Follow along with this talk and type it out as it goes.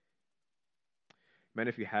Men,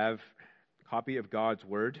 if you have a copy of God's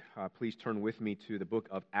Word, please turn with me to the book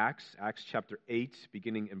of Acts, Acts chapter 8,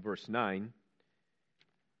 beginning in verse 9.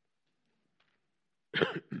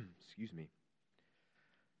 Excuse me.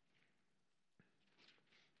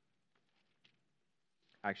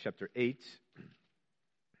 Acts chapter 8,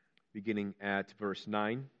 beginning at verse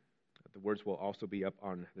 9. The words will also be up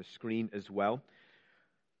on the screen as well.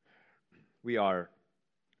 We are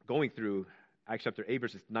going through Acts chapter 8,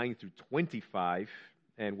 verses 9 through 25,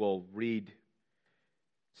 and we'll read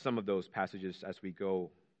some of those passages as we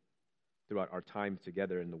go throughout our time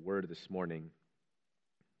together in the Word this morning.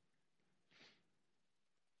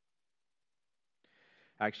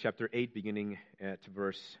 Acts chapter 8, beginning at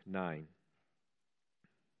verse 9.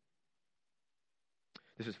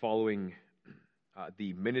 This is following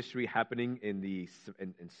the ministry happening in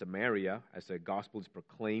Samaria as the gospel is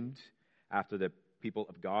proclaimed after the people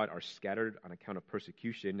of God are scattered on account of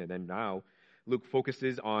persecution. And then now Luke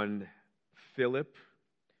focuses on Philip,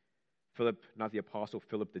 not the apostle,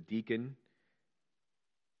 Philip the deacon.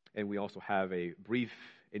 And we also have a brief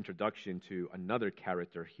introduction to another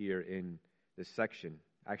character here in this section.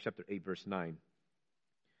 Acts chapter 8, verse 9.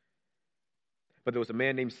 But there was a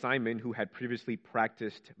man named Simon who had previously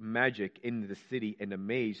practiced magic in the city and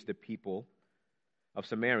amazed the people of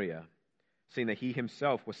Samaria, saying that he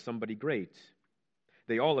himself was somebody great.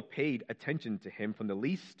 They all paid attention to him from the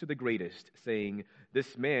least to the greatest, saying,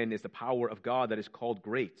 "This man is the power of God that is called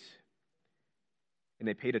great." And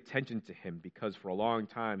they paid attention to him because for a long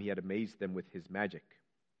time he had amazed them with his magic.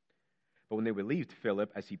 But when they relieved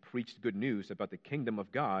Philip as he preached good news about the kingdom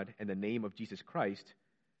of God and the name of Jesus Christ,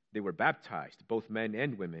 they were baptized, both men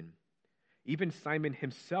and women. Even Simon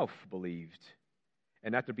himself believed,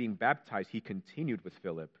 and after being baptized, he continued with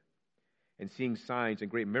Philip. And seeing signs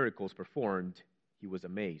and great miracles performed, he was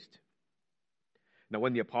amazed. Now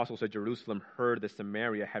when the apostles at Jerusalem heard that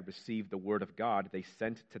Samaria had received the word of God, they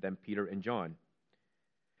sent to them Peter and John,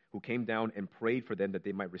 who came down and prayed for them that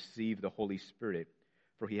they might receive the Holy Spirit.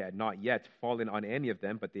 For he had not yet fallen on any of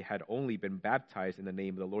them, but they had only been baptized in the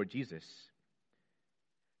name of the Lord Jesus.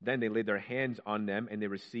 Then they laid their hands on them, and they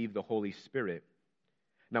received the Holy Spirit.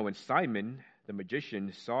 Now when Simon, the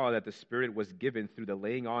magician, saw that the Spirit was given through the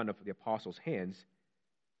laying on of the apostles' hands,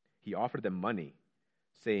 he offered them money,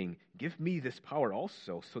 saying, "Give me this power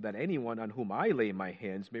also, so that anyone on whom I lay my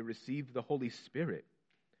hands may receive the Holy Spirit."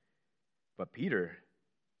 But Peter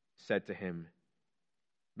said to him,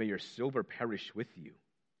 "May your silver perish with you,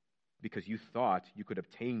 because you thought you could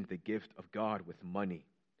obtain the gift of God with money.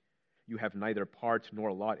 You have neither part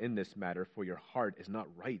nor lot in this matter, for your heart is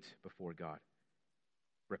not right before God.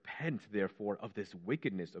 Repent, therefore, of this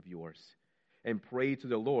wickedness of yours, and pray to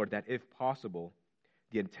the Lord that, if possible,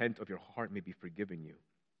 the intent of your heart may be forgiven you.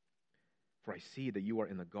 For I see that you are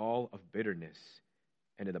in the gall of bitterness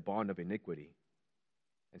and in the bond of iniquity."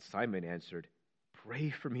 And Simon answered, "Pray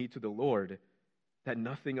for me to the Lord, that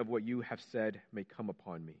nothing of what you have said may come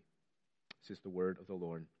upon me." This is the word of the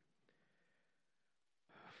Lord.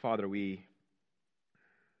 Father, we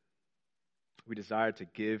desire to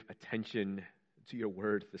give attention to your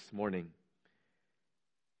word this morning.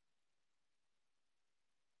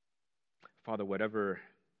 Father, whatever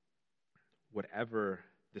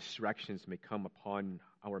distractions may come upon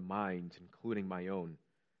our minds, including my own,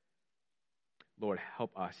 Lord,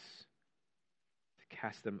 help us to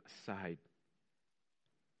cast them aside.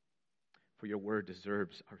 For your word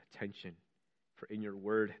deserves our attention. For in your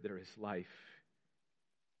word there is life.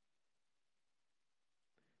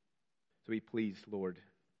 So be pleased, Lord,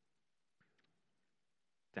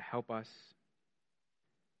 to help us,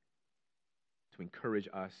 to encourage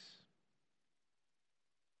us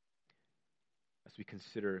as we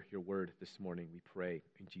consider your word this morning. We pray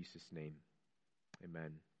in Jesus' name.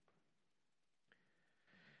 Amen.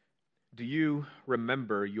 Do you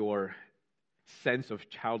remember your sense of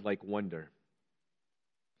childlike wonder?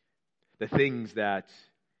 The things that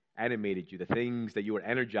animated you, the things that you were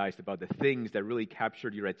energized about, the things that really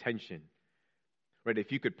captured your attention. Right?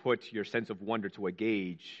 If you could put your sense of wonder to a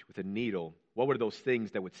gauge with a needle, what were those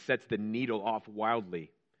things that would set the needle off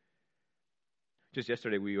wildly? Just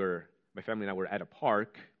yesterday, my family and I were at a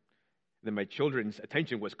park, and then my children's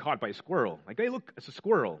attention was caught by a squirrel. Like, hey, look, it's a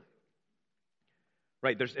squirrel.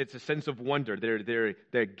 Right? It's a sense of wonder.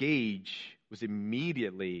 Their gauge was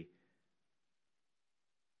immediately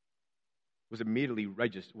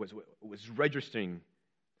registering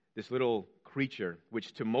this little creature,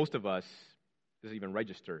 which to most of us doesn't even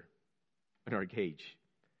register in our gauge.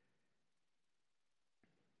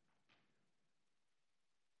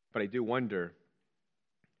 But I do wonder,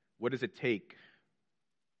 what does it take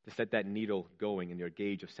to set that needle going in your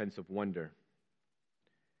gauge of sense of wonder?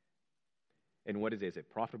 And what is it? Is it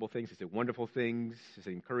profitable things? Is it wonderful things? Is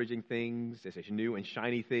it encouraging things? Is it new and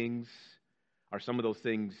shiny things? Are some of those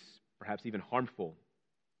things perhaps even harmful?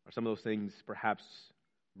 Are some of those things perhaps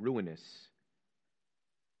ruinous?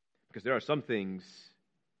 Because there are some things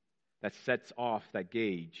that sets off that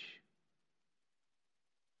gauge,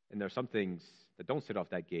 and there are some things that don't set off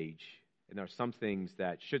that gauge, and there are some things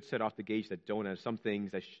that should set off the gauge that don't, and there are some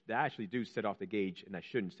things that actually do set off the gauge and that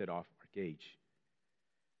shouldn't set off our gauge.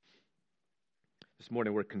 This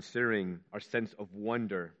morning we're considering our sense of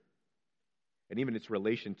wonder and even its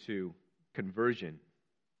relation to conversion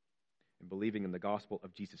and believing in the gospel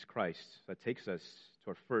of Jesus Christ. That takes us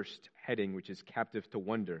to our first heading, which is captive to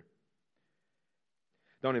wonder.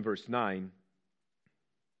 Down in verse 9,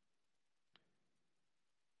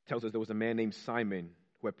 tells us there was a man named Simon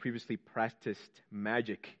who had previously practiced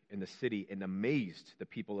magic in the city and amazed the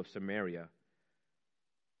people of Samaria,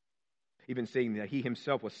 even saying that he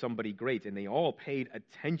himself was somebody great. And they all paid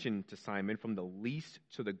attention to Simon, from the least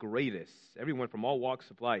to the greatest. Everyone from all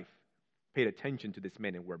walks of life paid attention to this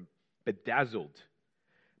man and were bedazzled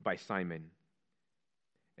by Simon.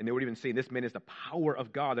 And they were even saying, this man is the power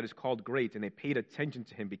of God that is called great. And they paid attention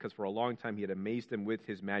to him because for a long time he had amazed them with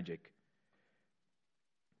his magic.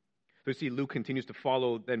 So you see, Luke continues to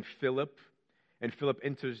follow then Philip. And Philip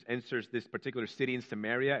enters this particular city in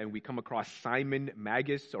Samaria, and we come across Simon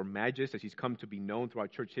Magus, or Magus, as he's come to be known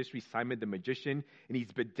throughout church history, Simon the magician, and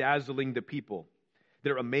he's bedazzling the people.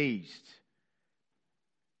 They're amazed.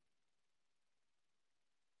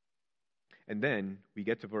 And then we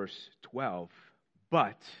get to verse 12.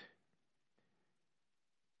 But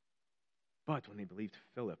when they believed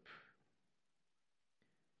Philip,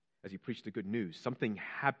 as he preached the good news, something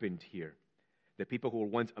happened here. The people who were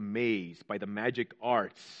once amazed by the magic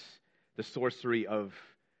arts, the sorcery of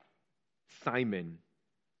Simon,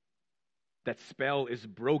 that spell is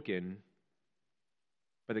broken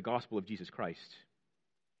by the gospel of Jesus Christ.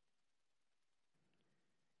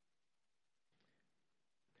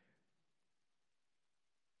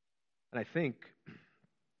 And I think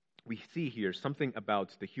we see here something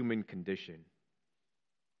about the human condition.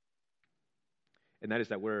 And that is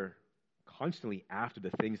that we're constantly after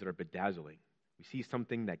the things that are bedazzling. We see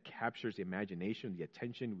something that captures the imagination, the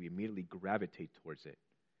attention, we immediately gravitate towards it.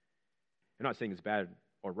 I'm not saying it's bad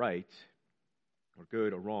or right, or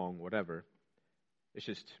good or wrong, whatever. It's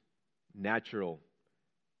just natural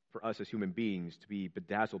for us as human beings to be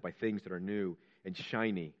bedazzled by things that are new and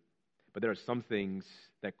shiny. But there are some things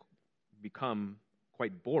that become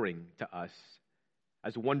quite boring to us,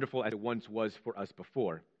 as wonderful as it once was for us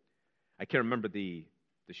before. I can't remember the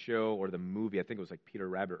show or the movie. I think it was like Peter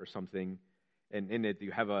Rabbit or something. And in it,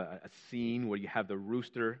 you have a scene where you have the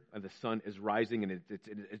rooster and the sun is rising and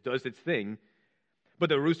it does its thing. But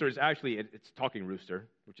the rooster is actually, it's talking rooster,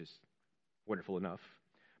 which is wonderful enough.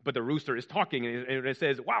 But the rooster is talking and it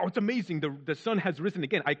says, wow, it's amazing. The sun has risen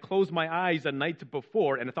again. I closed my eyes the night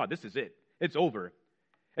before and I thought, this is it. It's over.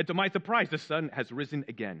 And to my surprise, the sun has risen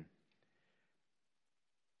again.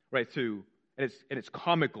 Right, and it's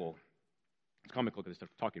comical. It's comical because it's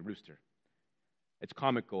a talking rooster. It's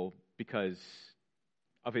comical because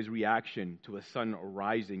of his reaction to the sun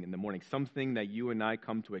rising in the morning, something that you and I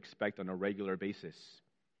come to expect on a regular basis.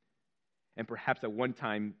 And perhaps at one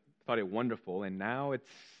time thought it wonderful, and now it's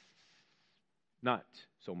not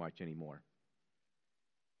so much anymore.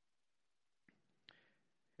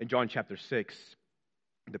 In John chapter 6,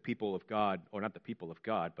 the people of God, or not the people of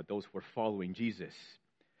God, but those who were following Jesus,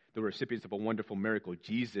 the recipients of a wonderful miracle,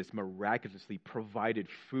 Jesus miraculously provided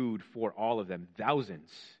food for all of them, thousands.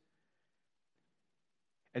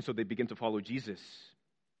 And so they begin to follow Jesus.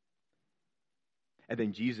 And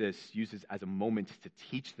then Jesus uses as a moment to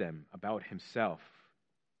teach them about himself.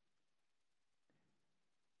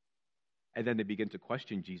 And then they begin to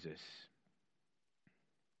question Jesus.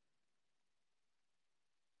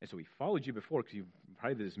 And so we followed you before because you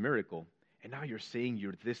provided this miracle, and now you're saying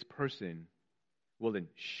you're this person. Well, then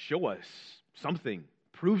show us something.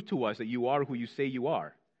 Prove to us that you are who you say you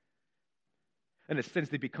are. In a sense,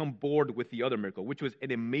 they become bored with the other miracle, which was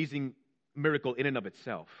an amazing miracle in and of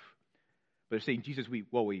itself. But they're saying, Jesus,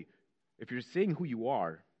 if you're saying who you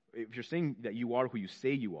are, if you're saying that you are who you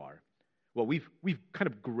say you are, well, we've kind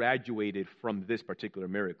of graduated from this particular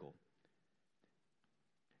miracle.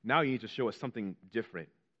 Now you need to show us something different.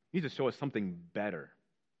 You need to show us something better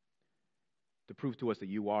to prove to us that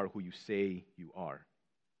you are who you say you are.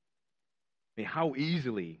 I mean, how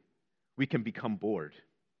easily we can become bored.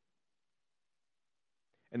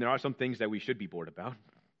 And there are some things that we should be bored about.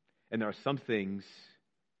 And there are some things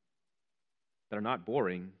that are not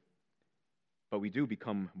boring, but we do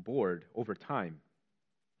become bored over time.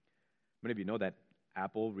 Many of you know that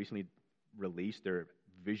Apple recently released their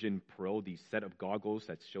Vision Pro, the set of goggles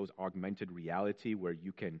that shows augmented reality where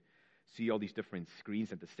you can see all these different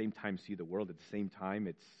screens at the same time, see the world at the same time.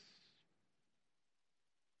 It's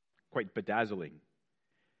quite bedazzling.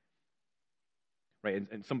 Right?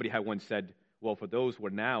 And somebody had once said, well, for those who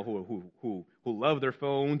are now who love their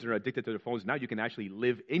phones or are addicted to their phones, now you can actually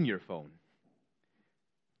live in your phone.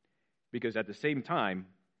 Because at the same time,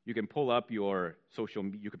 you can pull up your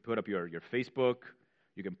you can put up your Facebook,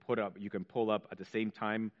 you can pull up at the same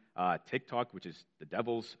time TikTok, which is the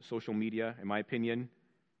devil's social media, in my opinion.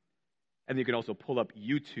 And you can also pull up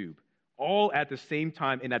YouTube, all at the same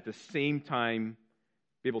time, and at the same time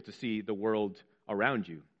be able to see the world around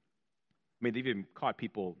you. I mean, they've even caught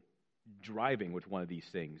people driving with one of these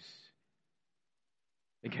things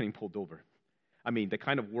and getting pulled over. I mean, the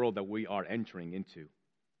kind of world that we are entering into.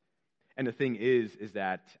 And the thing is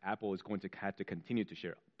that Apple is going to have to continue to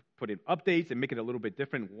put in updates and make it a little bit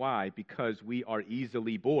different. Why? Because we are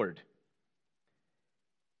easily bored.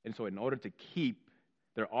 And so in order to keep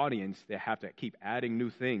their audience, they have to keep adding new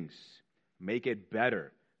things, make it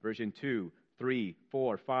better. Version 2, 3,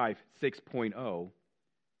 4, 5, 6.0,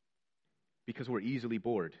 because we're easily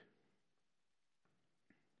bored.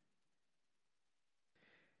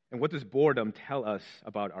 And what does boredom tell us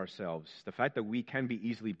about ourselves? The fact that we can be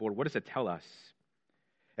easily bored, what does it tell us?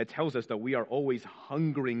 It tells us that we are always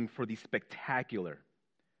hungering for the spectacular.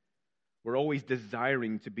 We're always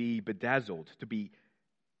desiring to be bedazzled, to be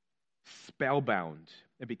spellbound.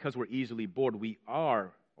 And because we're easily bored, we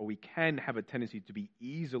can have a tendency to be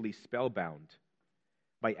easily spellbound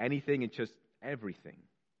by anything and just everything.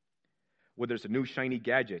 Whether it's a new shiny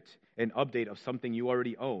gadget, an update of something you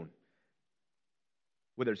already own,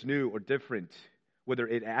 whether it's new or different, whether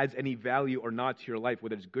it adds any value or not to your life,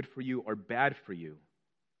 whether it's good for you or bad for you,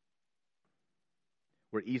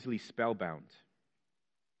 we're easily spellbound.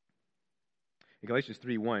 In Galatians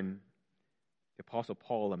 3:1, the Apostle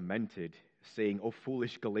Paul lamented, saying, "O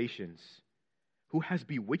foolish Galatians, who has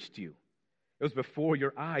bewitched you? It was before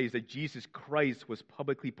your eyes that Jesus Christ was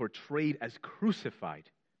publicly portrayed as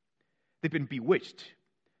crucified." They've been bewitched.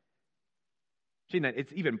 Saying that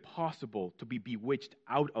it's even possible to be bewitched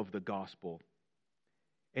out of the gospel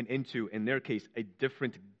and into, in their case, a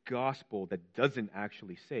different gospel that doesn't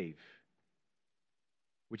actually save,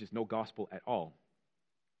 which is no gospel at all.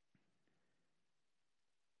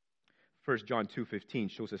 1 John 2:15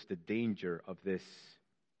 shows us the danger of this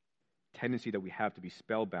tendency that we have to be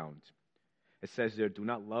spellbound. It says there, "Do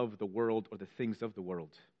not love the world or the things of the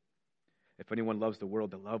world. If anyone loves the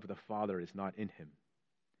world, the love of the Father is not in him."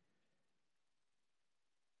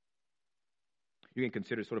 You can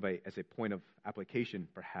consider sort of as a point of application,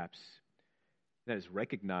 perhaps, that is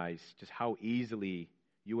recognize just how easily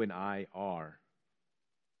you and I are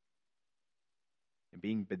and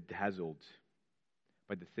being bedazzled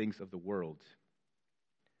by the things of the world.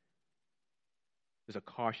 There's a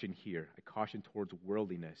caution here, a caution towards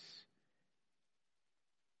worldliness.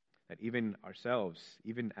 That even ourselves,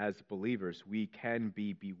 even as believers, we can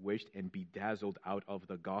be bewitched and bedazzled out of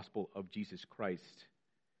the gospel of Jesus Christ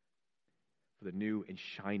for the new and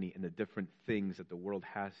shiny and the different things that the world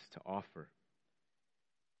has to offer.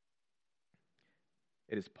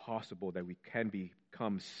 It is possible that we can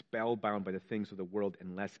become spellbound by the things of the world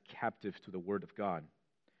and less captive to the Word of God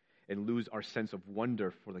and lose our sense of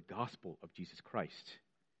wonder for the gospel of Jesus Christ.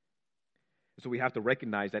 So we have to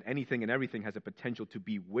recognize that anything and everything has a potential to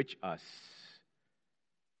bewitch us.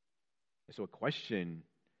 And so a question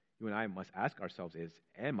you and I must ask ourselves is,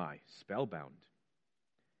 am I spellbound?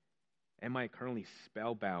 Am I currently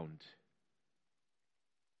spellbound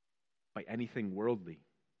by anything worldly?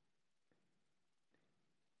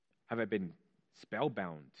 Have I been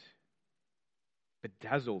spellbound,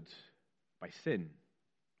 bedazzled by sin?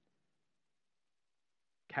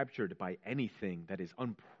 Captured by anything that is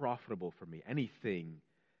unprofitable for me, anything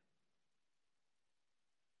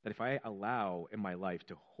that if I allow in my life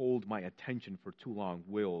to hold my attention for too long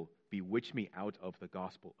will bewitch me out of the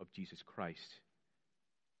gospel of Jesus Christ.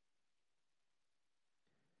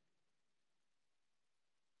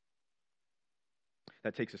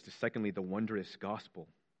 That takes us to, secondly, the wondrous gospel.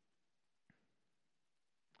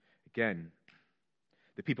 Again,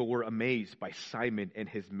 the people were amazed by Simon and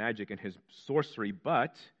his magic and his sorcery,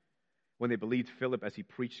 but when they believed Philip as he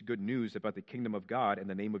preached good news about the kingdom of God and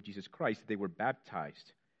the name of Jesus Christ, they were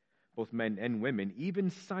baptized, both men and women. Even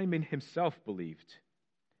Simon himself believed.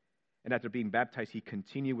 And after being baptized, he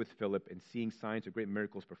continued with Philip, and seeing signs of great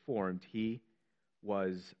miracles performed, he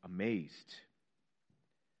was amazed.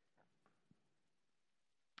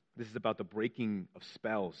 This is about the breaking of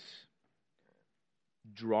spells.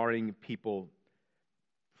 drawing people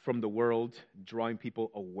from the world, drawing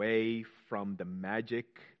people away from the magic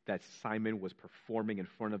that Simon was performing in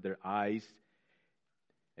front of their eyes,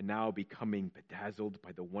 and now becoming bedazzled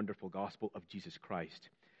by the wonderful gospel of Jesus Christ.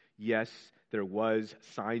 Yes, there was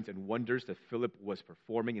signs and wonders that Philip was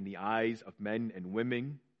performing in the eyes of men and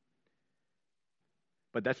women,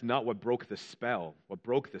 but that's not what broke the spell. What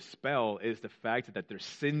broke the spell is the fact that their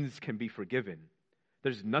sins can be forgiven.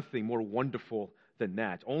 There's nothing more wonderful than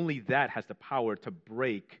that. Only that has the power to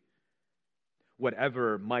break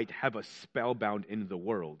whatever might have us spellbound in the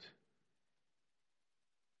world.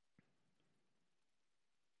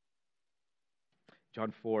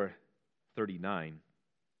 John 4:39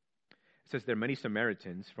 says, there many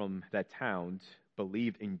Samaritans from that town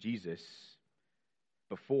believed in Jesus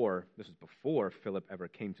before Philip ever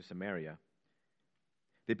came to Samaria.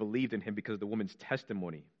 They believed in him because of the woman's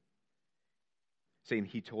testimony, saying,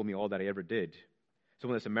 he told me all that I ever did. So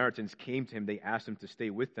when the Samaritans came to him, they asked him to stay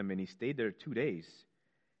with them, and he stayed there 2 days.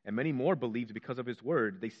 And many more believed because of his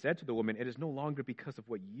word. They said to the woman, it is no longer because of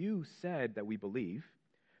what you said that we believe,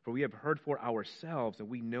 for we have heard for ourselves, and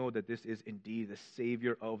we know that this is indeed the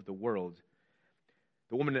Savior of the world.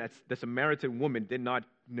 The Samaritan woman did not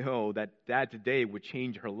know that that day would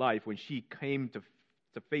change her life when she came to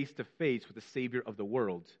face with the Savior of the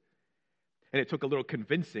world. And it took a little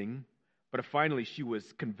convincing, but finally she was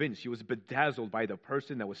convinced. She was bedazzled by the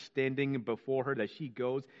person that was standing before her, that she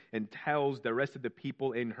goes and tells the rest of the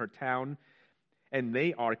people in her town, and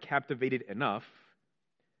they are captivated enough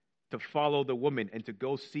to follow the woman and to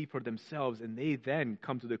go see for themselves, and they then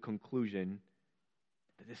come to the conclusion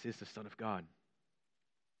that this is the Son of God.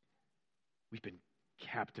 We've been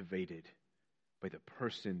captivated by the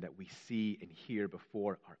person that we see and hear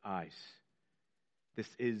before our eyes. This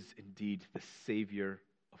is indeed the Savior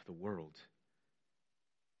of the world.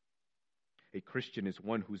 A Christian is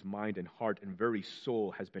one whose mind and heart and very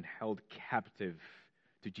soul has been held captive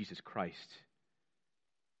to Jesus Christ.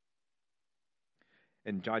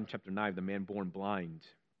 In John chapter 9, the man born blind,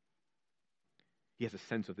 he has a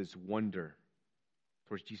sense of this wonder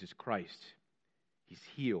towards Jesus Christ. He's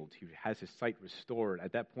healed. He has his sight restored.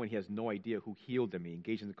 At that point, he has no idea who healed him. He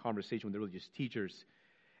engaged in the conversation with the religious teachers,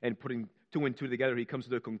 and putting two and two together, he comes to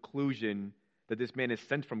the conclusion that this man is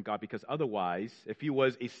sent from God, because otherwise, if he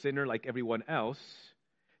was a sinner like everyone else,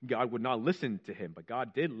 God would not listen to him. But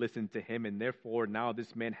God did listen to him, and therefore now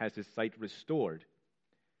this man has his sight restored.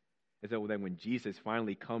 And so then when Jesus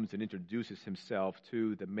finally comes and introduces himself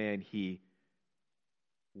to the man, he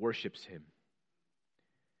worships him.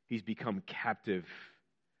 He's become captive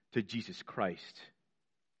to Jesus Christ.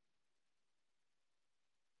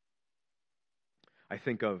 I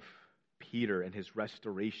think of Peter and his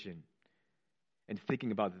restoration, and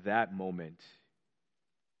thinking about that moment,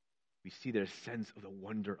 we see their sense of the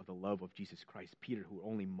wonder of the love of Jesus Christ. Peter, who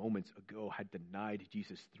only moments ago had denied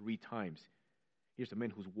Jesus 3 times. Here's a man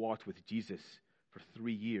who's walked with Jesus for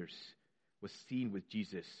 3 years, was seen with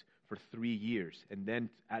Jesus for 3 years, and then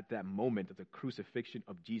at that moment of the crucifixion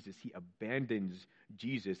of Jesus, he abandons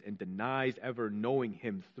Jesus and denies ever knowing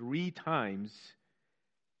him 3 times.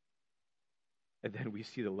 And then we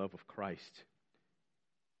see the love of Christ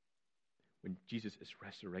when Jesus is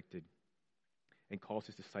resurrected and calls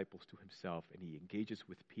his disciples to himself, and he engages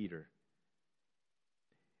with Peter.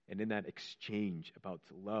 And in that exchange about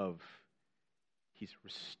love, he's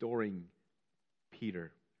restoring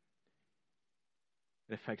Peter.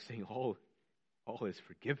 In effect, saying all is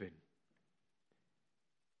forgiven.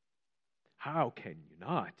 How can you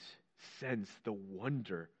not sense the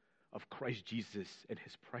wonder of Christ Jesus and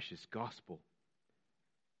his precious gospel?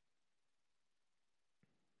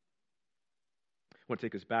 I want to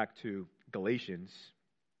take us back to Galatians.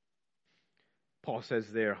 Paul says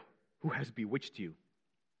there, who has bewitched you?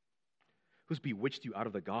 Who's bewitched you out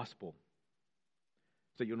of the gospel,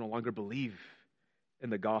 so you no longer believe in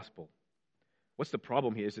the gospel? What's the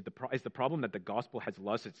problem here? Is the problem that the gospel has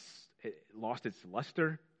lost its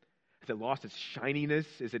luster? Has it lost its shininess?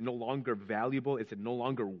 Is it no longer valuable? Is it no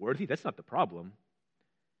longer worthy? That's not the problem.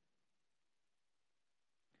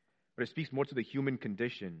 But it speaks more to the human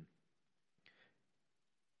condition.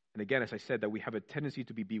 And again, as I said, that we have a tendency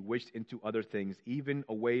to be bewitched into other things, even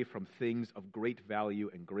away from things of great value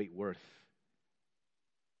and great worth.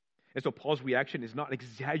 And so Paul's reaction is not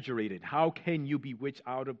exaggerated. How can you be bewitched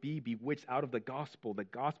out of the gospel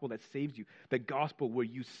that saves you, the gospel where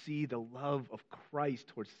you see the love of Christ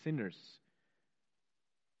towards sinners?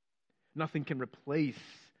 Nothing can replace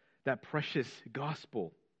that precious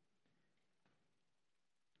gospel.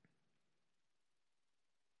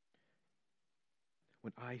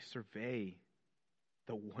 When I survey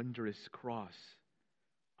the wondrous cross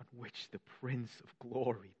on which the Prince of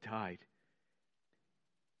Glory died.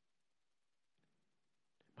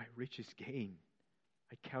 My richest gain,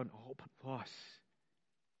 I count all but loss.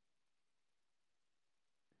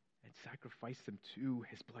 And sacrifice them to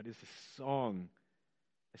his blood is a song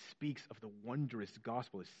that speaks of the wondrous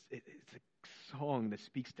gospel. It's a song that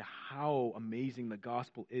speaks to how amazing the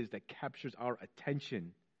gospel is, that captures our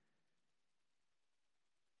attention.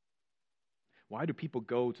 Why do people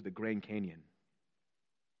go to the Grand Canyon?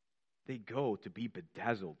 They go to be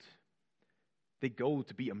bedazzled. They go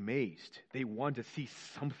to be amazed. They want to see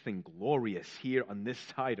something glorious here on this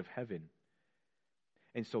side of heaven.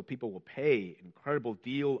 And so people will pay an incredible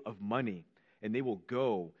deal of money, and they will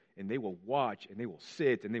go, and they will watch, and they will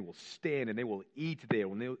sit, and they will stand, and they will eat there,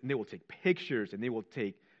 and they will take pictures, and they will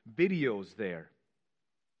take videos there,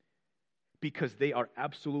 because they are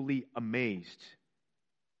absolutely amazed.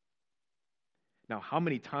 Now, how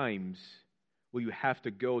many times will you have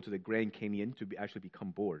to go to the Grand Canyon to actually become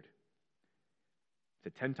bored? Is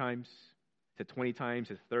it 10 times? Is it 20 times?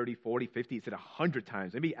 Is it 30, 40, 50? Is it 100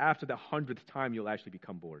 times? Maybe after the 100th time, you'll actually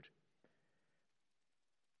become bored.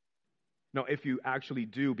 Now, if you actually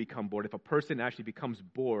do become bored, if a person actually becomes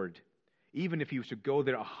bored, even if you should go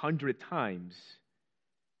there 100 times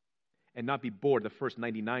and not be bored the first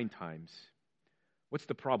 99 times, what's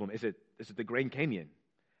the problem? Is it the Grand Canyon?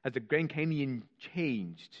 Has the Grand Canyon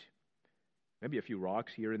changed? Maybe a few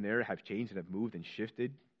rocks here and there have changed and have moved and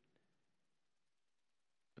shifted.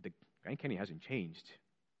 But the Grand Canyon hasn't changed.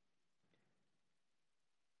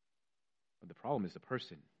 But the problem is the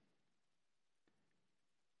person.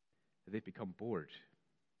 That they've become bored.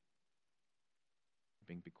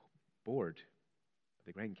 Being bored of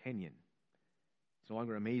the Grand Canyon. It's no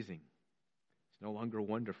longer amazing. It's no longer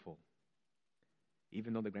wonderful.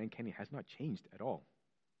 Even though the Grand Canyon has not changed at all.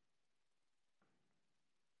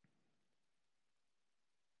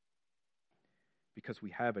 Because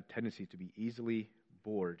we have a tendency to be easily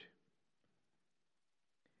bored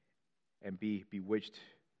and be bewitched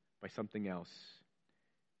by something else,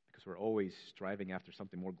 because we're always striving after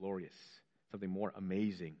something more glorious, something more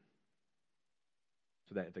amazing,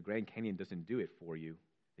 so that if the Grand Canyon doesn't do it for you,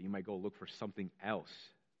 then you might go look for something else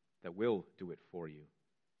that will do it for you.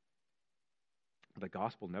 The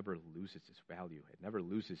gospel never loses its value. It never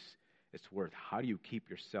loses its worth. How do you keep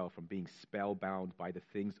yourself from being spellbound by the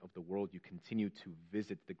things of the world? You continue to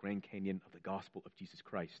visit the Grand Canyon of the gospel of Jesus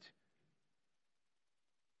Christ.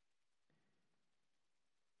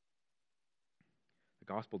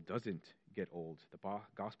 The gospel doesn't get old. The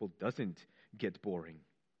gospel doesn't get boring.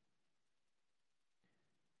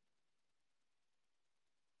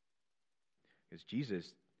 Because Jesus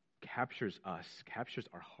captures us, captures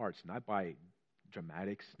our hearts, not by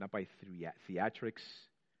dramatics, not by theatrics,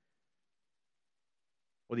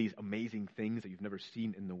 or these amazing things that you've never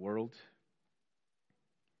seen in the world.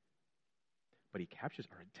 But he captures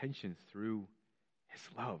our attention through his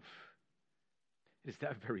love. It is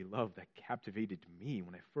that very love that captivated me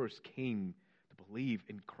when I first came to believe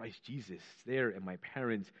in Christ Jesus, there in my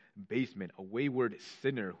parents' basement, a wayward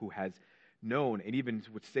sinner who has known and even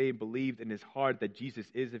would say and believed in his heart that Jesus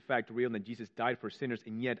is in fact real and that Jesus died for sinners,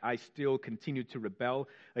 and yet I still continued to rebel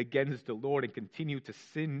against the Lord and continue to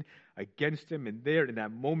sin against him. And there in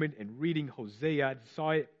that moment, and reading Hosea, I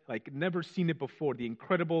saw it like never seen it before, the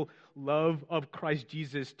incredible love of Christ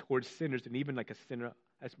Jesus towards sinners, and even like a sinner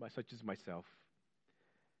such as myself.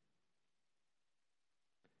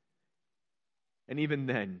 And even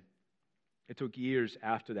then, it took years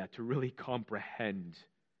after that to really comprehend,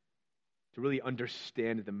 to really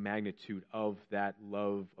understand the magnitude of that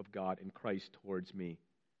love of God in Christ towards me.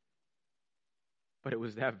 But it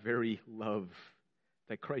was that very love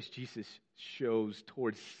that Christ Jesus shows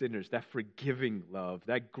towards sinners, that forgiving love,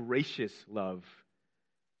 that gracious love.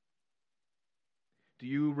 Do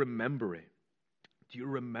you remember it? Do you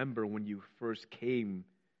remember when you first came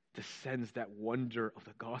to sense that wonder of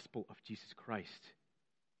the gospel of Jesus Christ?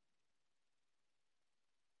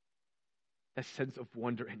 That sense of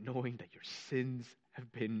wonder and knowing that your sins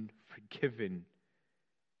have been forgiven,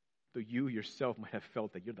 though you yourself might have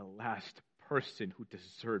felt that you're the last person who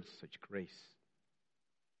deserves such grace.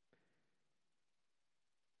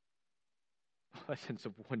 That sense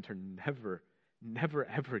of wonder never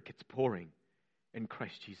ever gets boring in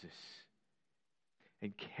Christ Jesus.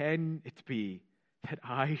 And can it be that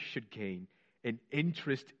I should gain an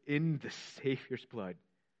interest in the Savior's blood?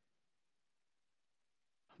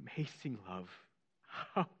 Amazing love.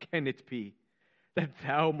 How can it be that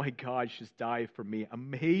thou, my God, shouldst die for me?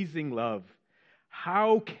 Amazing love.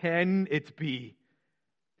 How can it be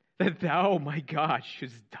that thou, my God,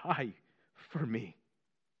 shouldst die for me?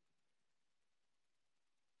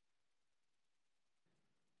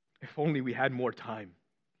 If only we had more time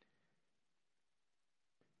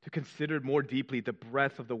to consider more deeply the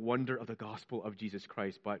breadth of the wonder of the gospel of Jesus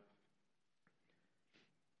Christ. But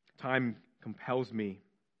time compels me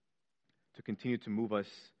to continue to move us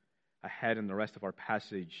ahead in the rest of our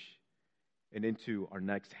passage and into our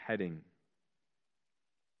next heading,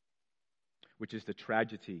 which is the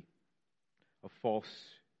tragedy of false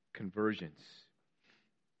conversions.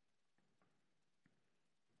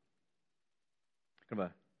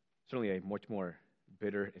 Certainly a much more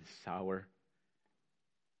bitter and sour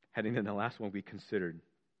heading than the last one we considered.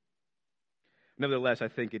 Nevertheless, I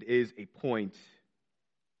think it is a point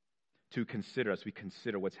to consider as we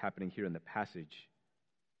consider what's happening here in the passage.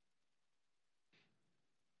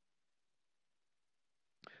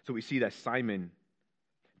 So we see that Simon,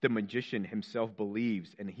 the magician himself,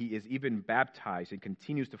 believes, and he is even baptized and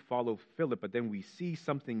continues to follow Philip. But then we see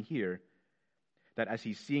something here that as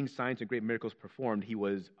he's seeing signs and great miracles performed, he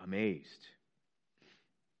was amazed.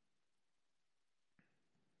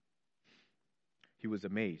 He was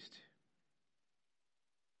amazed.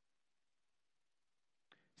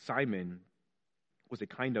 Simon was a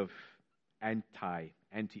kind of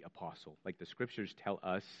anti-apostle. Like the scriptures tell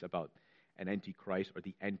us about an antichrist or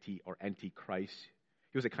the antichrist.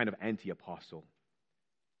 He was a kind of anti-apostle.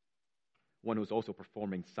 One who was also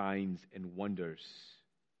performing signs and wonders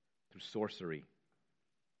through sorcery.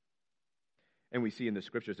 And we see in the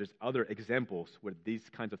scriptures there's other examples where these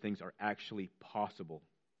kinds of things are actually possible.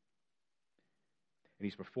 And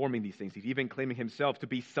he's performing these things. He's even claiming himself to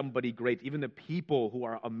be somebody great. Even the people who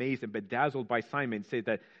are amazed and bedazzled by Simon say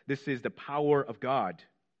that this is the power of God.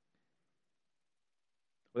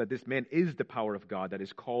 Or that this man is the power of God that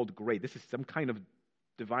is called great. This is some kind of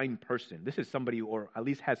divine person. This is somebody, or at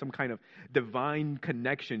least has some kind of divine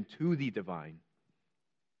connection to the divine.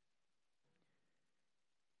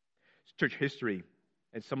 Church history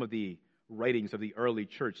and some of the writings of the early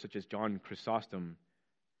church, such as John Chrysostom,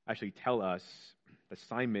 actually tell us that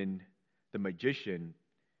Simon, the magician,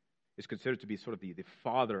 is considered to be sort of the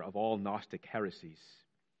father of all Gnostic heresies.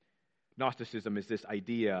 Gnosticism is this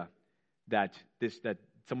idea that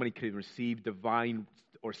somebody could receive divine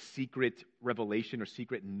or secret revelation or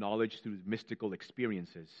secret knowledge through mystical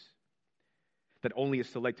experiences. That only a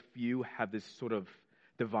select few have this sort of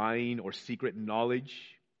divine or secret knowledge.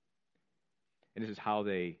 And this is how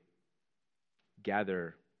they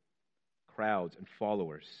gather crowds and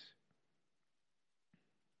followers.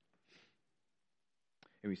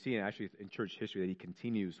 And we see actually in church history that he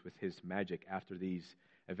continues with his magic after these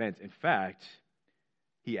events. In fact,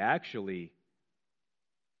 he actually,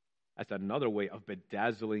 as another way of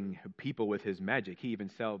bedazzling people with his magic, he even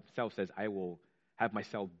self says, I will have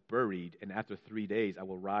myself buried, and after 3 days I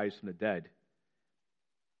will rise from the dead.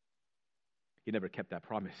 He never kept that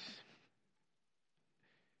promise.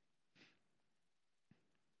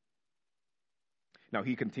 Now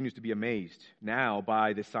he continues to be amazed now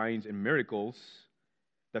by the signs and miracles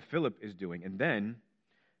that Philip is doing. And then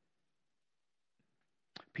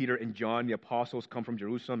Peter and John, the apostles, come from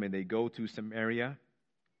Jerusalem and they go to Samaria.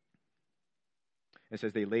 It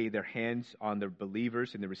says they lay their hands on the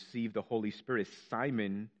believers and they receive the Holy Spirit.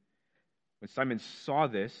 When Simon saw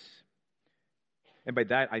this, and by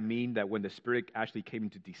that I mean that when the Spirit actually came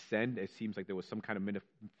to descend, it seems like there was some kind of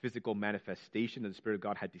physical manifestation that the Spirit of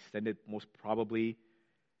God had descended, most probably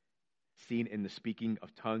seen in the speaking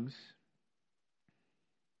of tongues.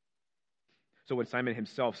 So when Simon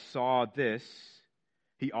himself saw this,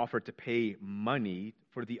 he offered to pay money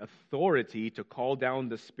for the authority to call down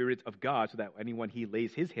the Spirit of God so that anyone he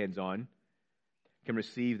lays his hands on can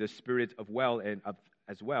receive the Spirit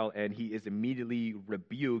as well, and he is immediately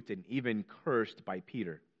rebuked and even cursed by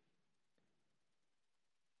Peter.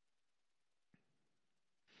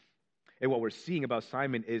 And what we're seeing about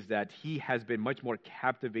Simon is that he has been much more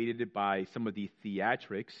captivated by some of the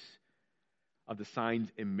theatrics of the signs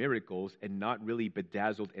and miracles and not really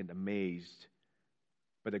bedazzled and amazed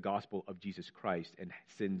by the gospel of Jesus Christ and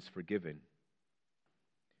sins forgiven.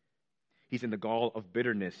 He's in the gall of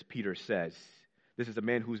bitterness, Peter says. This is a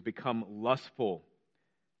man who's become lustful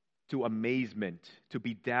to amazement, to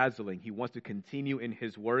bedazzling. He wants to continue in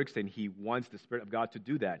his works, and he wants the Spirit of God to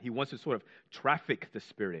do that. He wants to sort of traffic the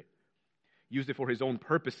Spirit, use it for his own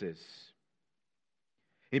purposes.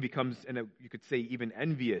 He becomes, you could say, even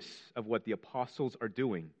envious of what the apostles are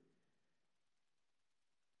doing.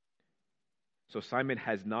 So Simon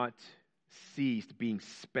has not ceased being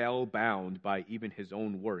spellbound by even his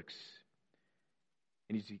own works.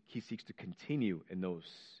 And he seeks to continue in those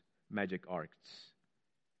magic arts.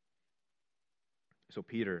 So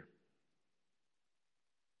Peter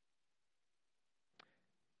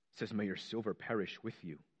says, may your silver perish with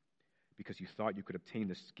you. because you thought you could obtain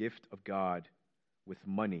this gift of God with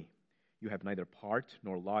money. You have neither part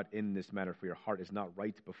nor lot in this matter, for your heart is not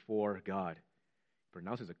right before God. He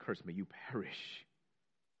pronounces a curse, may you perish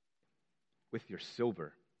with your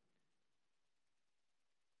silver.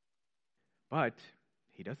 But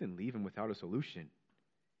he doesn't leave him without a solution.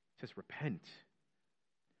 He says, repent.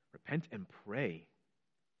 Repent and pray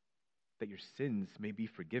that your sins may be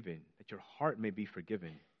forgiven, that your heart may be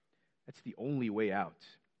forgiven. That's the only way out.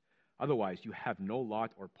 Otherwise, you have no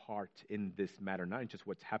lot or part in this matter, not in just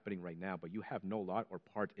what's happening right now, but you have no lot or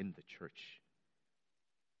part in the church.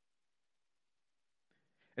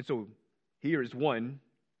 And so here is one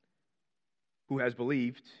who has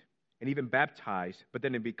believed and even baptized, but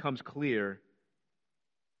then it becomes clear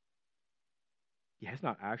he has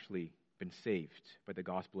not actually been saved by the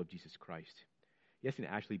gospel of Jesus Christ. He hasn't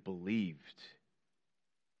actually believed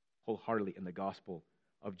wholeheartedly in the gospel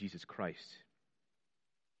of Jesus Christ.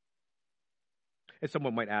 And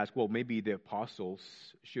someone might ask, well, maybe the apostles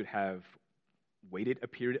should have waited a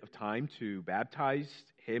period of time to baptize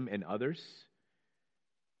him and others.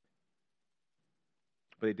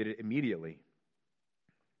 But they did it immediately.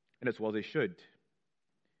 And as well they should.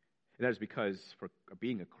 And that is because for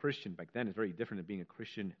being a Christian back then is very different than being a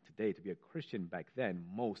Christian today. To be a Christian back then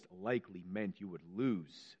most likely meant you would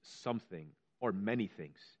lose something or many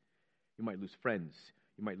things. You might lose friends.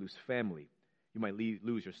 You might lose family. You might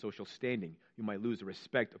lose your social standing. You might lose the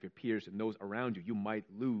respect of your peers and those around you. You might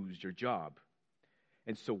lose your job.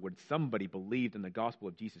 And so when somebody believed in the gospel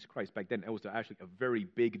of Jesus Christ back then, it was actually a very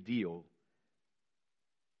big deal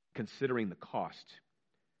considering the cost.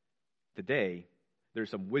 Today, there's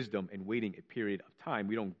some wisdom in waiting a period of time.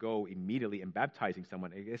 We don't go immediately and baptizing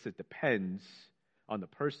someone. I guess it depends on the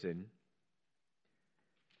person.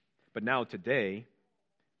 But now today,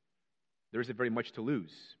 there isn't very much to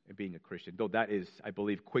lose in being a Christian, though that is, I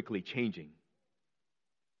believe, quickly changing.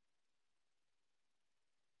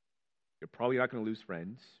 You're probably not going to lose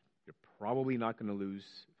friends. You're probably not going to lose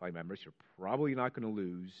family members. You're probably not going to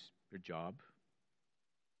lose your job.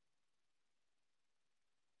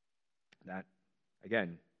 That,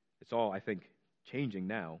 again, it's all, I think, changing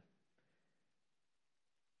now.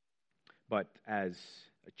 But as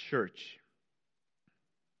a church,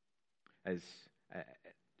 as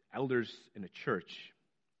elders in a church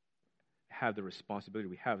have the responsibility,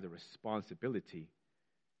 we have the responsibility,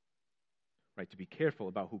 right, to be careful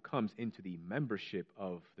about who comes into the membership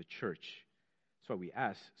of the church. That's why we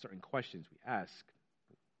ask certain questions. We ask,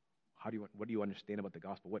 what do you understand about the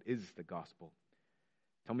gospel? What is the gospel?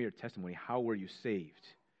 Tell me your testimony. How were you saved?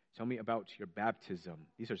 Tell me about your baptism.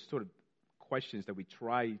 These are sort of questions that we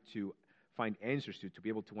try to find answers to be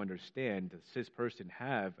able to understand, does this person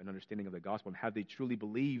have an understanding of the gospel, and have they truly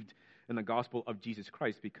believed in the gospel of Jesus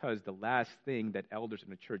Christ? Because the last thing that elders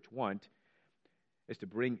in the church want is to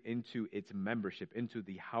bring into its membership, into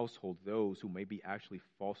the household, those who may be actually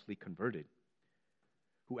falsely converted,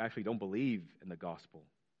 who actually don't believe in the gospel,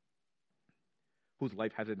 whose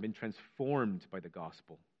life hasn't been transformed by the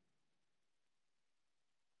gospel.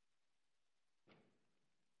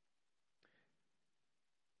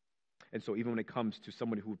 And so even when it comes to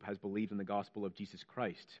someone who has believed in the gospel of Jesus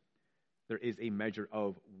Christ, there is a measure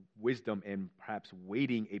of wisdom and perhaps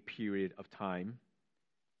waiting a period of time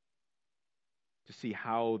to see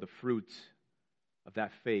how the fruit of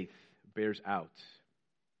that faith bears out.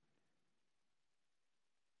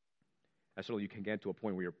 Certainly you can get to a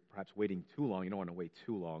point where you're perhaps waiting too long. You don't want to wait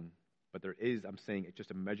too long. But there is, I'm saying, it's just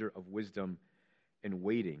a measure of wisdom in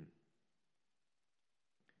waiting.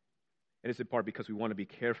 And it's in part because we want to be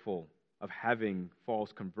careful of having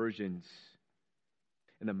false conversions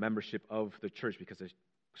in the membership of the church, because the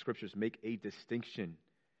scriptures make a distinction.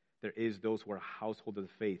 There is those who are household of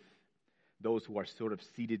the faith, those who are sort of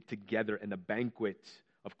seated together in the banquet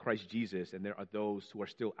of Christ Jesus, and there are those who are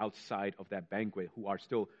still outside of that banquet, who are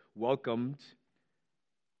still welcomed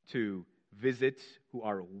to visit, who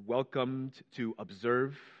are welcomed to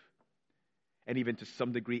observe, and even to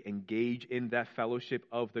some degree engage in that fellowship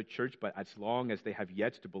of the church, but as long as they have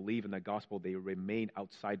yet to believe in the gospel, they remain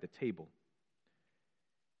outside the table.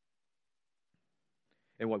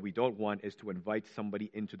 And what we don't want is to invite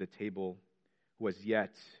somebody into the table who has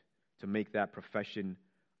yet to make that profession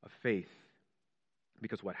of faith.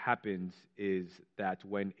 Because what happens is that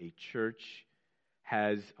when a church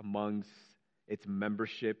has amongst its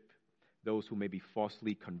membership those who may be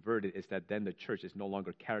falsely converted, is that then the church is no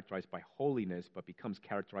longer characterized by holiness, but becomes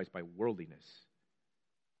characterized by worldliness.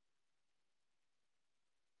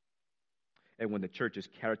 And when the church is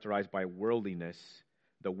characterized by worldliness,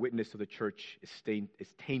 the witness of the church is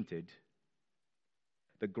tainted.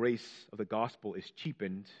 The grace of the gospel is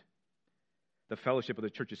cheapened. the fellowship of the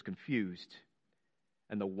church is confused,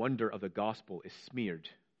 and the wonder of the gospel is smeared.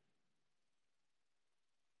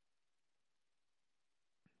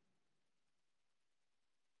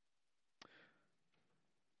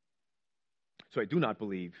 So I do not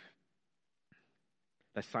believe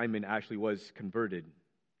that Simon actually was converted.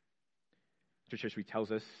 Church history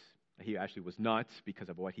tells us that he actually was not, because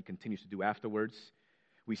of what he continues to do afterwards.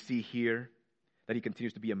 We see here that he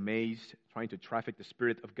continues to be amazed, trying to traffic the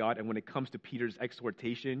Spirit of God. And when it comes to Peter's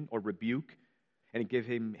exhortation or rebuke, and give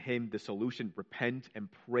him the solution, repent and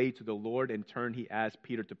pray to the Lord, in turn he asked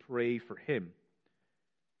Peter to pray for him.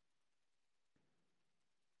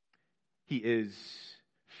 He is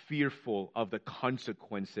fearful of the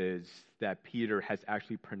consequences that Peter has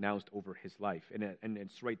actually pronounced over his life. And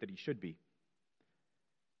it's right that he should be.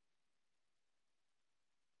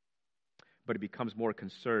 But he becomes more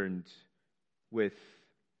concerned with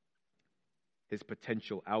his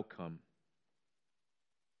potential outcome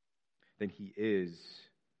than he is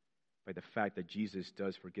by the fact that Jesus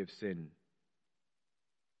does forgive sin.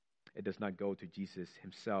 It does not go to Jesus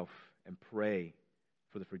himself and pray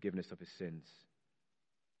for the forgiveness of his sins.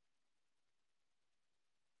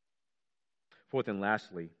 Fourth and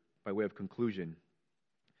lastly, by way of conclusion,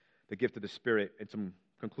 the gift of the Spirit and some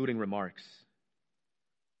concluding remarks.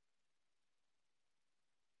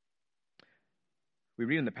 We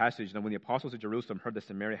read in the passage that when the apostles of Jerusalem heard that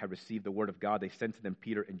Samaria had received the word of God, they sent to them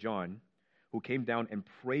Peter and John, who came down and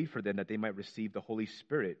prayed for them that they might receive the Holy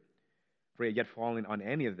Spirit. For he had yet fallen on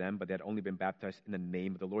any of them, but they had only been baptized in the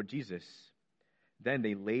name of the Lord Jesus. Then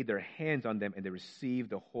they laid their hands on them and they received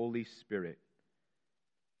the Holy Spirit.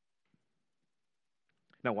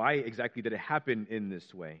 Now, why exactly did it happen in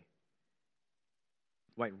this way?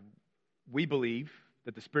 Why? We believe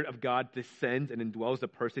that the Spirit of God descends and indwells the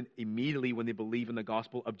person immediately when they believe in the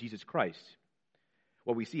gospel of Jesus Christ.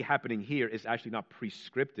 What we see happening here is actually not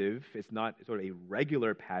prescriptive. It's not sort of a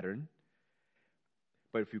regular pattern.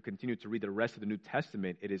 But if you continue to read the rest of the New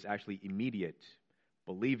Testament, it is actually immediate.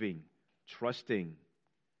 Believing, trusting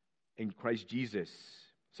in Christ Jesus,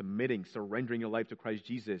 submitting, surrendering your life to Christ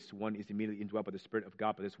Jesus, one is immediately indwelt by the Spirit of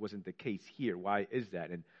God, but this wasn't the case here. Why is that?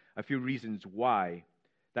 And a few reasons why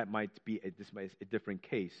that might be a different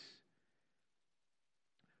case.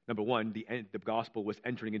 Number one, the gospel was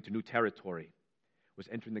entering into new territory.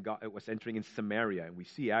 It was entering in Samaria. And we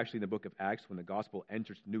see actually in the book of Acts, when the gospel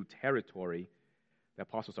enters new territory, the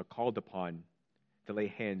apostles are called upon to lay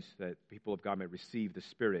hands that the people of God may receive the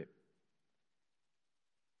Spirit.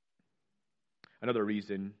 Another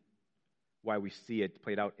reason why we see it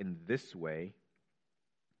played out in this way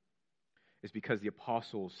is because the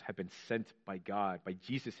apostles have been sent by God, by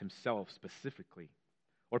Jesus himself specifically,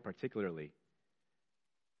 or particularly,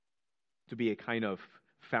 to be a kind of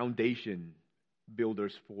foundation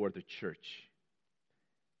builders for the church.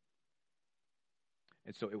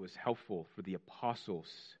 And so it was helpful for the apostles,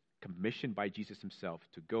 commissioned by Jesus himself,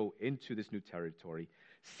 to go into this new territory,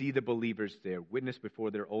 see the believers there, witness before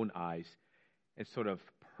their own eyes, and sort of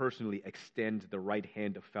personally extend the right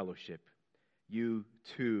hand of fellowship. You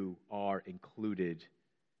too are included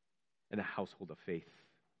in the household of faith.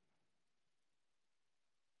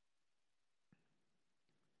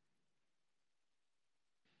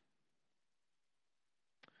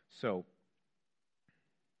 So,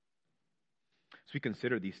 as we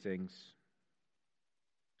consider these things,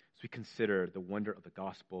 as we consider the wonder of the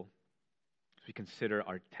gospel, as we consider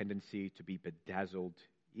our tendency to be bedazzled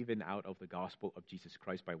even out of the gospel of Jesus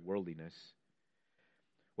Christ by worldliness,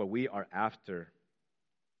 what we are after,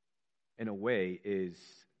 in a way, is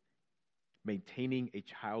maintaining a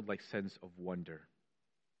childlike sense of wonder,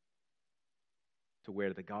 to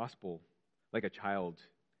where the gospel, like a child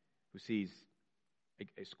who sees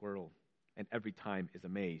a squirrel and every time is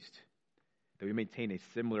amazed, that we maintain a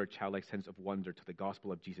similar childlike sense of wonder to the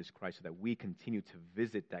gospel of Jesus Christ, so that we continue to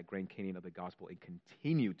visit that Grand Canyon of the gospel and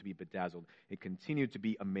continue to be bedazzled and continue to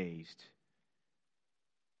be amazed.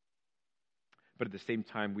 But at the same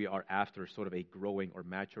time, we are after sort of a growing or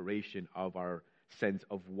maturation of our sense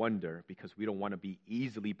of wonder, because we don't want to be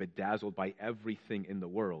easily bedazzled by everything in the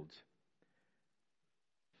world.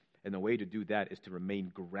 And the way to do that is to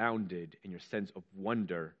remain grounded in your sense of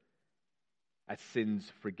wonder at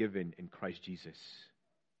sins forgiven in Christ Jesus.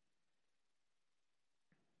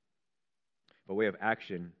 By way of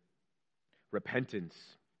action, repentance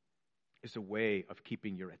is a way of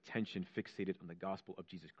keeping your attention fixated on the gospel of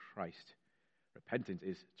Jesus Christ. Repentance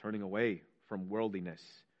is turning away from worldliness,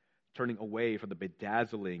 turning away from the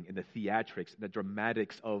bedazzling and the theatrics and the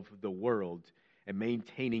dramatics of the world, and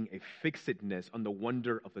maintaining a fixedness on the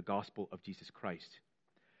wonder of the gospel of Jesus Christ.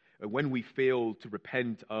 when we fail to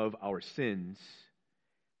repent of our sins,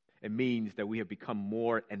 it means that we have become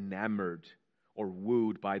more enamored or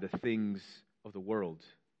wooed by the things of the world.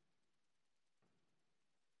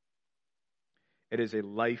 It is a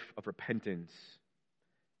life of repentance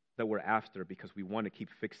that we're after because we want to keep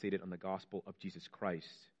fixated on the gospel of Jesus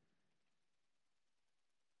Christ.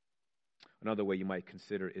 Another way you might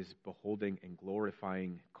consider is beholding and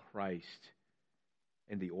glorifying Christ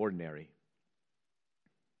in the ordinary.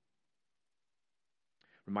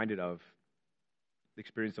 Reminded of the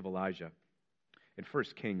experience of Elijah. In 1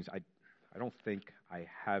 Kings, I don't think I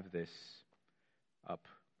have this up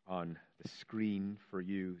on the screen for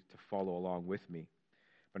you to follow along with me.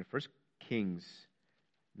 But in 1 Kings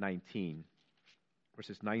 19,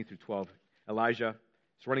 verses 9 through 12, Elijah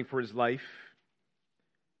is running for his life.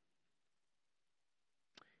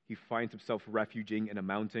 He finds himself refuging in a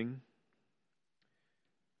mountain.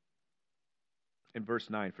 In verse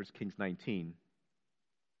 9, 1 Kings 19,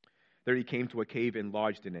 there he came to a cave and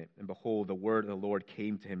lodged in it. And behold, the word of the Lord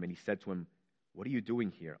came to him, and he said to him, "What are you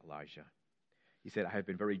doing here, Elijah?" He said, "I have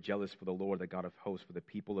been very jealous for the Lord, the God of hosts, for the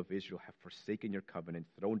people of Israel have forsaken your covenant,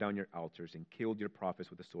 thrown down your altars, and killed your prophets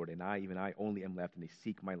with the sword. And I, even I, only am left, and they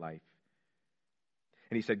seek my life."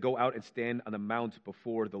 And he said, "Go out and stand on the mount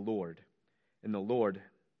before the Lord." And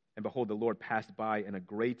behold, the Lord passed by, and a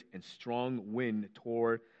great and strong wind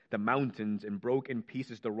tore the mountains and broke in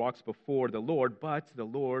pieces the rocks before the Lord, but the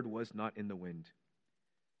Lord was not in the wind.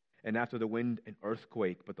 And after the wind, an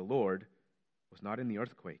earthquake, but the Lord was not in the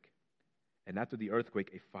earthquake. And after the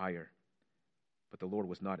earthquake, a fire, but the Lord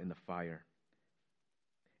was not in the fire.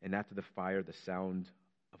 And after the fire, the sound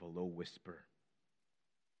of a low whisper.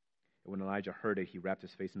 And when Elijah heard it, he wrapped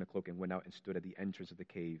his face in a cloak and went out and stood at the entrance of the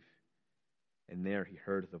cave. And there he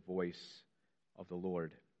heard the voice of the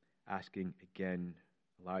Lord asking again,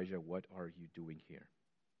 "Elijah, what are you doing here?"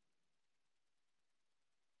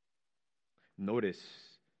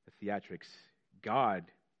 Notice the theatrics. God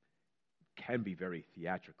can be very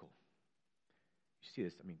theatrical. You see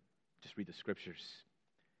this? Just read the scriptures.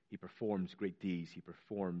 He performs great deeds. He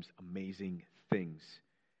performs amazing things.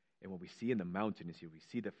 And what we see in the mountain is here, we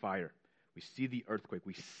see the fire. We see the earthquake.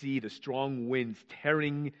 We see the strong winds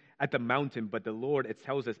tearing at the mountain. But the Lord, it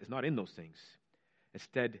tells us, is not in those things.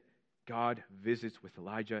 Instead, God visits with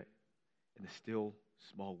Elijah in the still,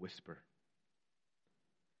 small whisper.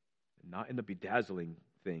 Not in the bedazzling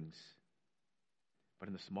things, but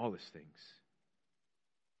in the smallest things.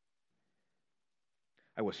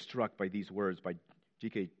 I was struck by these words by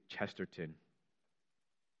G.K. Chesterton.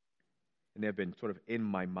 And they have been sort of in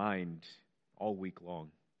my mind all week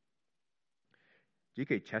long.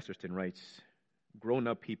 G.K. Chesterton writes,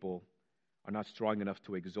 "Grown-up people are not strong enough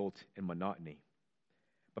to exult in monotony,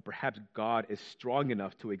 but perhaps God is strong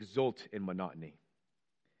enough to exult in monotony.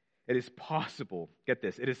 It is possible, get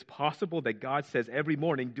this, it is possible that God says every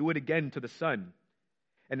morning, do it again to the sun,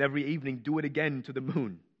 and every evening, do it again to the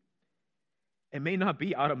moon. It may not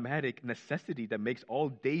be automatic necessity that makes all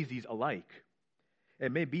daisies alike.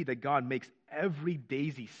 It may be that God makes every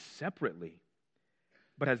daisy separately,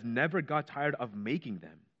 but has never got tired of making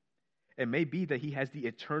them. It may be that he has the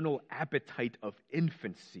eternal appetite of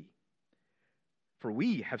infancy. For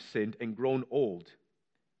we have sinned and grown old.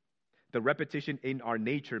 The repetition in our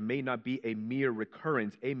nature may not be a mere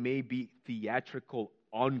recurrence. It may be theatrical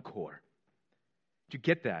encore." Do you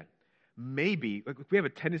get that? Maybe we have a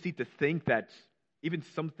tendency to think that even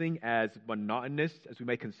something as monotonous as we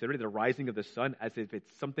might consider the rising of the sun, as if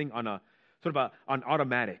it's something on a sort of on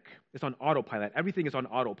automatic. It's on autopilot. Everything is on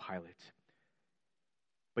autopilot.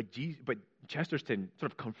 But Chesterton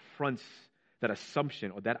sort of confronts that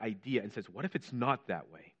assumption or that idea and says, what if it's not that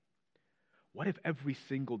way? What if every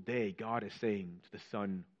single day God is saying to the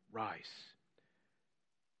sun, rise?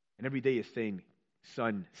 And every day is saying,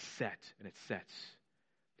 sun, set, and it sets.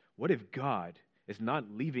 What if God is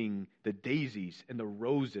not leaving the daisies and the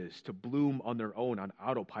roses to bloom on their own on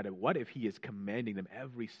autopilot? What if he is commanding them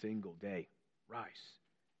every single day, rise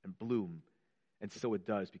and bloom? And so it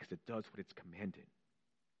does, because it does what it's commanded.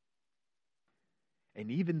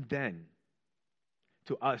 And even then,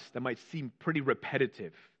 to us, that might seem pretty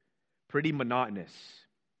repetitive, pretty monotonous.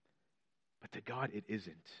 But to God, it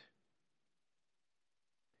isn't.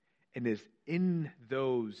 And it's in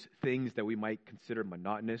those things that we might consider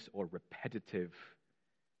monotonous or repetitive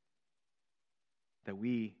that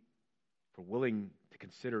we, if we're willing to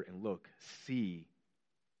consider and look, see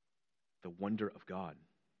the wonder of God.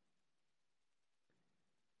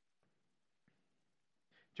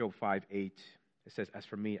 Job 5:8, it says, "As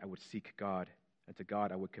for me, I would seek God, and to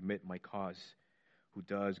God I would commit my cause. who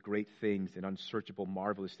does great things and unsearchable,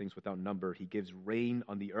 marvelous things without number. He gives rain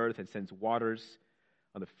on the earth and sends waters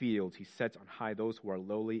on the fields. He sets on high those who are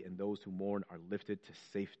lowly, and those who mourn are lifted to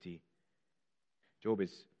safety. Job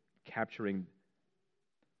is capturing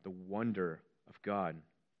the wonder of God,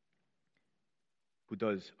 who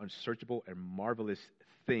does unsearchable and marvelous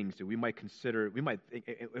things that we might consider.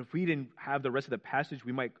 If we didn't have the rest of the passage,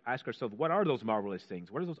 we might ask ourselves, what are those marvelous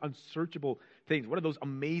things? What are those unsearchable things? What are those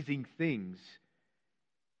amazing things?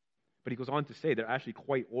 But he goes on to say they're actually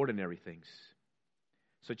quite ordinary things,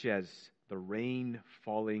 such as the rain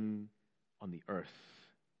falling on the earth.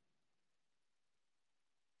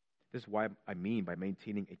 This is what I mean by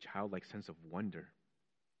maintaining a childlike sense of wonder.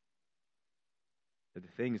 That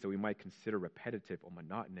the things that we might consider repetitive or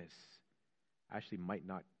monotonous actually might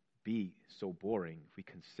not be so boring if we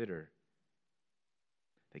consider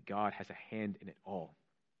that God has a hand in it all.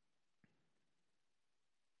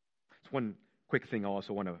 It's one quick thing I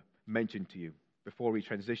also want to mention to you before we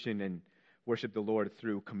transition and worship the Lord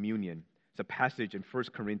through communion. It's a passage in 1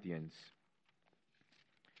 Corinthians.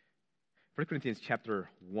 1 Corinthians chapter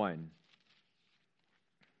 1.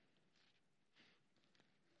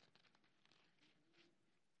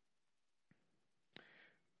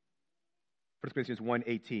 1 Corinthians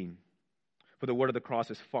 1:18. For the word of the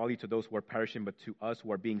cross is folly to those who are perishing, but to us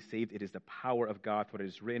who are being saved, it is the power of God. For it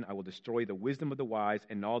is written, I will destroy the wisdom of the wise,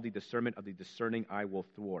 and all the discernment of the discerning I will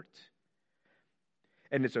thwart.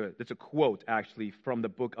 And it's a quote, actually, from the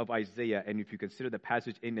book of Isaiah. And if you consider the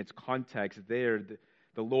passage in its context there,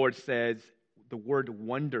 the Lord says the word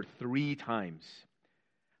wonder 3 times.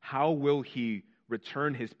 How will he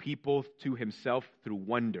return his people to himself? Through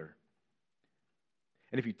wonder.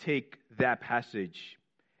 And if you take that passage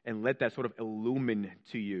and let that sort of illumine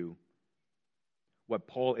to you what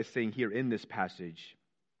Paul is saying here in this passage,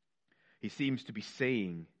 he seems to be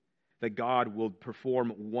saying that God will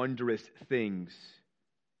perform wondrous things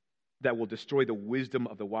that will destroy the wisdom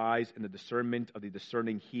of the wise and the discernment of the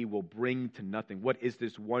discerning he will bring to nothing. What is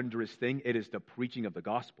this wondrous thing? It is the preaching of the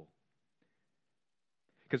gospel.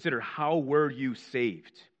 Consider, how were you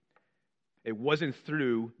saved? It wasn't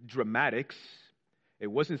through dramatics.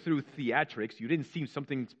 It wasn't through theatrics. You didn't see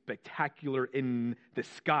something spectacular in the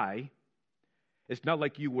sky. It's not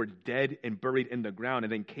like you were dead and buried in the ground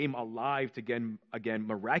and then came alive again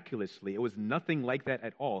miraculously. It was nothing like that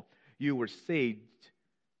at all. You were saved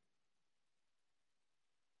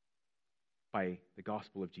by the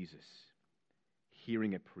gospel of Jesus,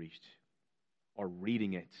 hearing it preached, or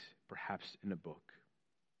reading it perhaps in a book.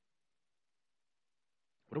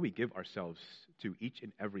 What do we give ourselves to each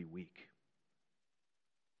and every week?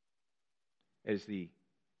 It is the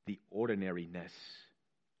ordinariness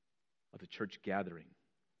of the church gathering,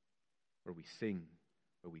 where we sing,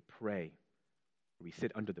 where we pray, where we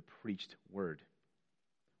sit under the preached word.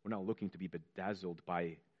 We're not looking to be bedazzled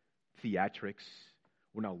by theatrics.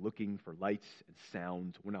 We're not looking for lights and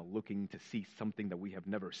sounds. We're not looking to see something that we have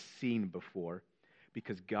never seen before,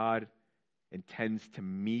 because God intends to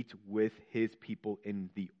meet with his people in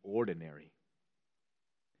the ordinary.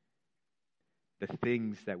 The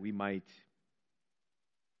things that we might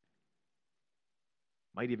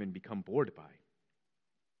even become bored by.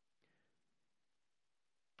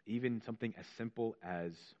 Even something as simple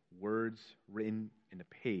as words written in a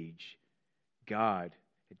page, God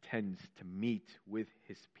intends to meet with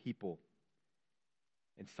his people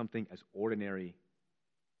in something as ordinary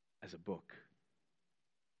as a book.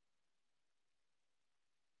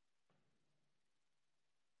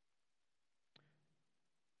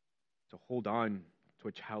 So hold on to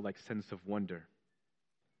a childlike sense of wonder,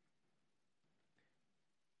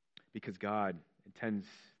 because God intends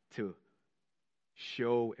to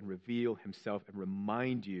show and reveal himself and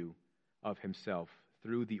remind you of himself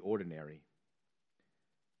through the ordinary.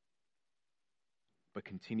 But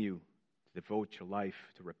continue to devote your life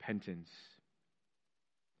to repentance,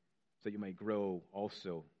 so that you might grow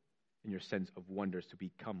also in your sense of wonders, to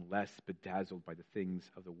become less bedazzled by the things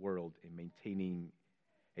of the world, and maintaining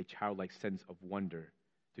a childlike sense of wonder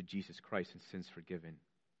to Jesus Christ and sins forgiven.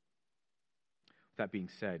 With that being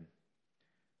said,